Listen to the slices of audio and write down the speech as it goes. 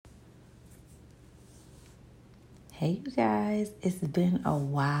Hey, you guys, it's been a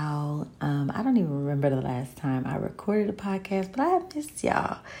while. I don't even remember the last time I recorded a podcast, but I missed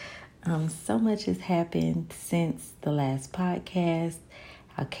y'all. So much has happened since the last podcast.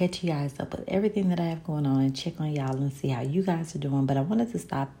 I'll catch you guys up with everything that I have going on and check on y'all and see how you guys are doing. But I wanted to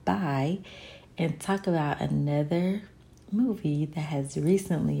stop by and talk about another movie that has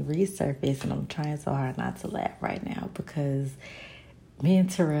recently resurfaced, and I'm trying so hard not to laugh right now because me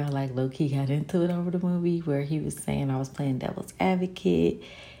and Terrell, low-key got into it over the movie where he was saying I was playing devil's advocate.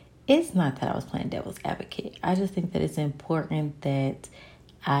 It's not that I was playing devil's advocate. I just think that it's important that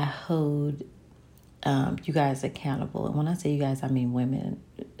I hold you guys accountable. And when I say you guys, I mean women,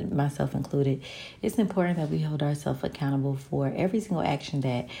 myself included. It's important that we hold ourselves accountable for every single action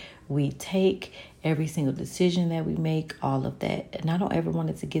that we take, every single decision that we make, all of that. And I don't ever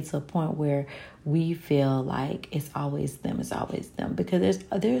want it to get to a point where we feel like it's always them, because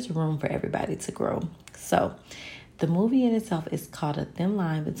there's room for everybody to grow. So the movie in itself is called A Thin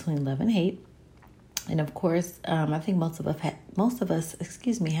Line Between Love and Hate. And of course, I think most of us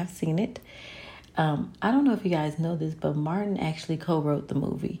have seen it. I don't know if you guys know this, but Martin actually co-wrote the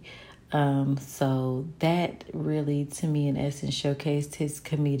movie. So that really, to me, in essence, showcased his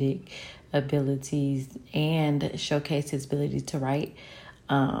comedic abilities and showcased his ability to write.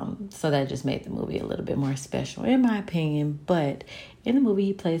 So that just made the movie a little bit more special, in my opinion. But in the movie,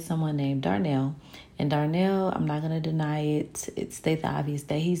 he plays someone named Darnell. And Darnell, I'm not going to deny it. It states the obvious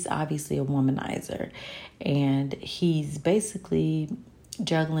that he's obviously a womanizer. And he's basically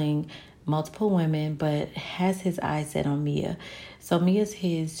juggling multiple women, but has his eyes set on Mia. So Mia's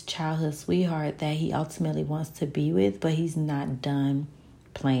his childhood sweetheart that he ultimately wants to be with, but he's not done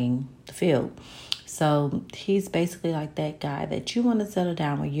playing the field. So he's basically like that guy that you want to settle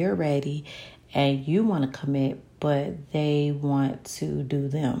down when you're ready and you want to commit, but they want to do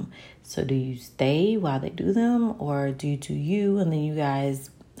them. So do you stay while they do them, or do you do you and then you guys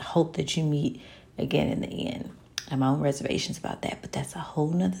hope that you meet again in the end? I have my own reservations about that, but that's a whole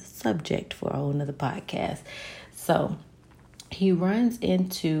nother subject for a whole nother podcast. So he runs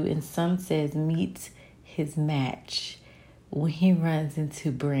into, and some says meets his match when he runs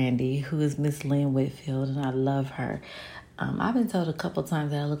into Brandy, who is Miss Lynn Whitfield, and I love her. I've been told a couple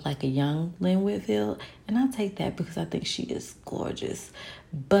times that I look like a young Lynn Whitfield, and I'll take that because I think she is gorgeous.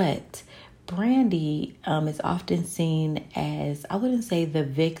 But Brandy is often seen as, I wouldn't say the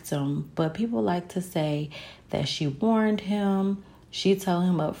victim, but people like to say that she warned him. She told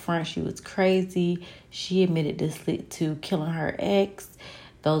him up front she was crazy. She admitted to killing her ex.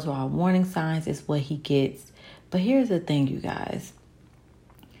 Those were all warning signs. It's what he gets. But here's the thing, you guys.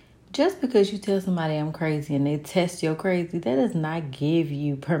 Just because you tell somebody I'm crazy and they test your crazy, that does not give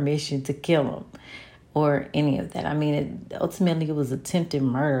you permission to kill them or any of that. I mean, ultimately it was attempted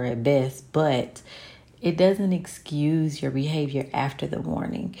murder at best, but it doesn't excuse your behavior after the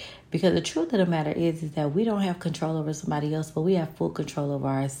warning. Because the truth of the matter is that we don't have control over somebody else, but we have full control over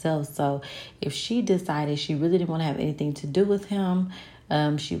ourselves. So if she decided she really didn't want to have anything to do with him,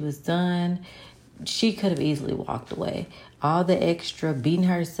 she was done, she could have easily walked away. All the extra beating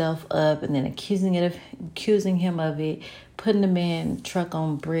herself up and then accusing him of it, putting the man truck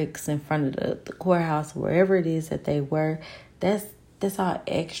on bricks in front of the courthouse, wherever it is that they were, that's all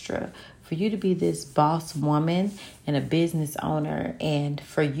extra. For you to be this boss woman and a business owner, and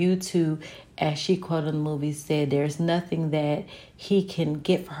for you to, as she quoted in the movie, said there's nothing that he can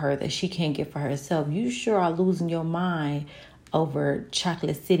get for her that she can't get for herself. You sure are losing your mind over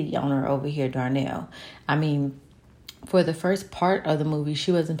Chocolate City owner over here, Darnell. I mean, for the first part of the movie,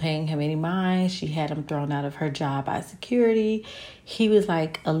 she wasn't paying him any mind. She had him thrown out of her job by security. He was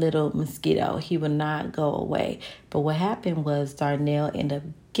like a little mosquito. He would not go away. But what happened was Darnell ended up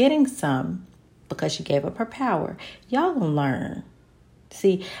getting some because she gave up her power. Y'all gonna learn.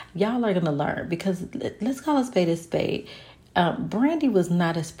 See, y'all are gonna learn because let's call a spade a spade. Brandy was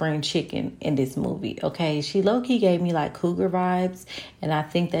not a spring chicken in this movie, okay? She low-key gave me like cougar vibes, and I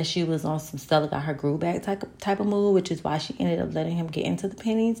think that she was on some Stella got her groove back type of mood, which is why she ended up letting him get into the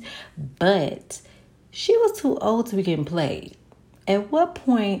pennies. But she was too old to be getting played. At what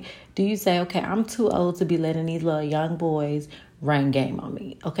point do you say, okay, I'm too old to be letting these little young boys run game on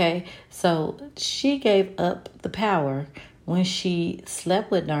me, okay? So she gave up the power when she slept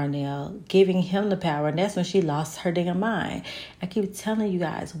with Darnell, giving him the power, and that's when she lost her damn mind. I keep telling you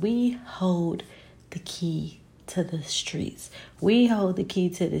guys, we hold the key to the streets. We hold the key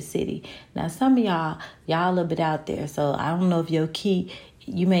to the city. Now, some of y'all a little bit out there, so I don't know if your key,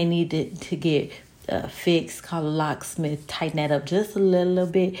 you may need to get fixed, call a locksmith, tighten that up just a little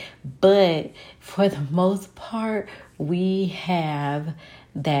bit. But for the most part, we have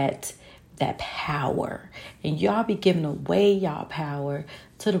that that power. And y'all be giving away y'all power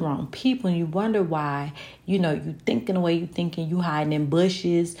to the wrong people. And you wonder why, you thinking the way you thinking, you hiding in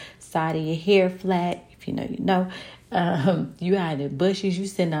bushes, side of your hair flat. If you know. You hiding in bushes, you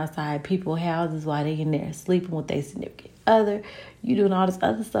sitting outside people's houses while they in there sleeping with their significant other. You doing all this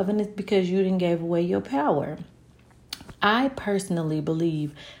other stuff, and it's because you didn't give away your power. I personally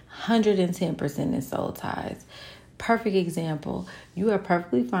believe 110% in soul ties. Perfect example. You are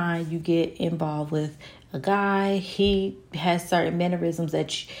perfectly fine. You get involved with a guy. He has certain mannerisms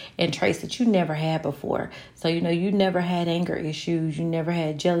and traits that you never had before. So, you never had anger issues. You never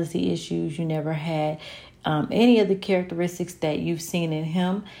had jealousy issues. You never had any of the characteristics that you've seen in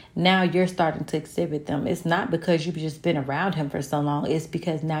him. Now you're starting to exhibit them. It's not because you've just been around him for so long. It's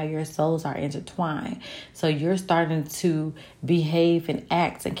because now your souls are intertwined. So you're starting to behave and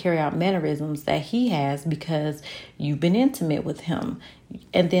act and carry out mannerisms that he has because you've been intimate with him.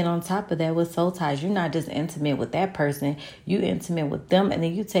 And then on top of that, with soul ties, you're not just intimate with that person, you intimate with them, and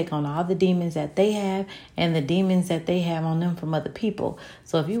then you take on all the demons that they have and the demons that they have on them from other people.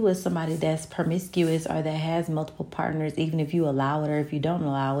 So if you with somebody that's promiscuous or that has multiple partners, even if you allow it or if you don't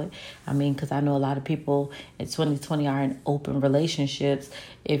allow it, because I know a lot of people in 2020 are in open relationships.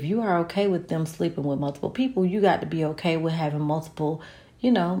 If you are okay with them sleeping with multiple people, you got to be okay with having multiple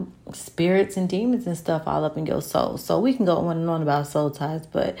spirits and demons and stuff all up in your soul. So we can go on and on about soul ties,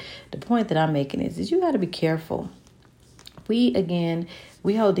 but the point that I'm making is you got to be careful. We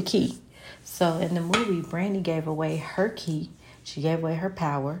hold the key. So in the movie, Brandy gave away her key. She gave away her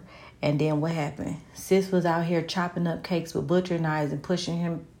power. And then what happened? Sis was out here chopping up cakes with butcher knives and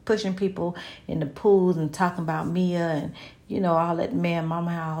pushing people in the pools and talking about Mia and, all at man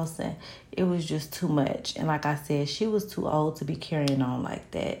mama house. And it was just too much. And like I said, she was too old to be carrying on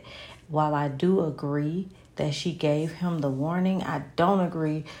like that. While I do agree that she gave him the warning, I don't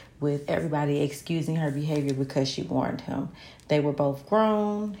agree with everybody excusing her behavior because she warned him. They were both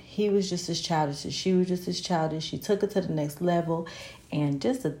grown. He was just as childish as she was just as childish. She took it to the next level. And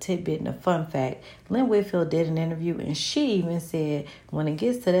just a tidbit and a fun fact, Lynn Whitfield did an interview and she even said when it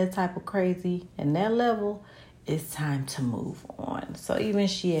gets to that type of crazy and that level, it's time to move on. So even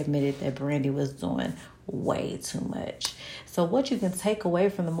she admitted that Brandy was doing way too much. So what you can take away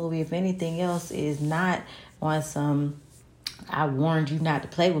from the movie, if anything else, is not on some I warned you not to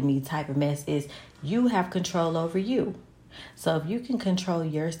play with me type of mess, is you have control over you. So if you can control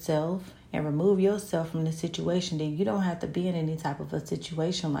yourself and remove yourself from the situation, then you don't have to be in any type of a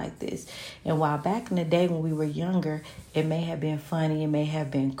situation like this. And while back in the day when we were younger, it may have been funny, it may have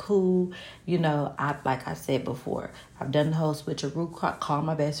been cool. Like I said before, I've done the whole switcheroo, call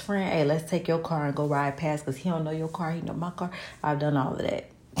my best friend. Hey, let's take your car and go ride past because he don't know your car, he know my car. I've done all of that.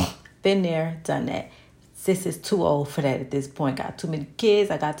 Been there, done that. Sis is too old for that at this point. Got too many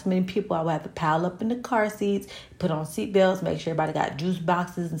kids. I got too many people. I would have to pile up in the car seats, put on seatbelts, make sure everybody got juice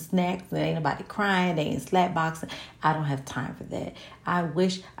boxes and snacks. And ain't nobody crying. They ain't slap boxing. I don't have time for that. I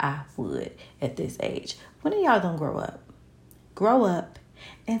wish I would at this age. When are y'all gonna grow up? Grow up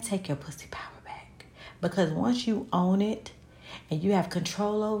and take your pussy power back. Because once you own it and you have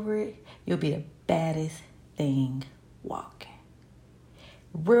control over it, you'll be the baddest thing walking.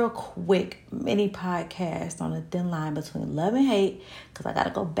 Real quick mini podcast on the thin line between love and hate because I got to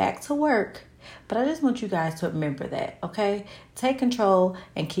go back to work. But I just want you guys to remember that, okay? Take control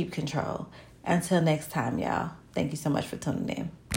and keep control. Until next time, y'all. Thank you so much for tuning in.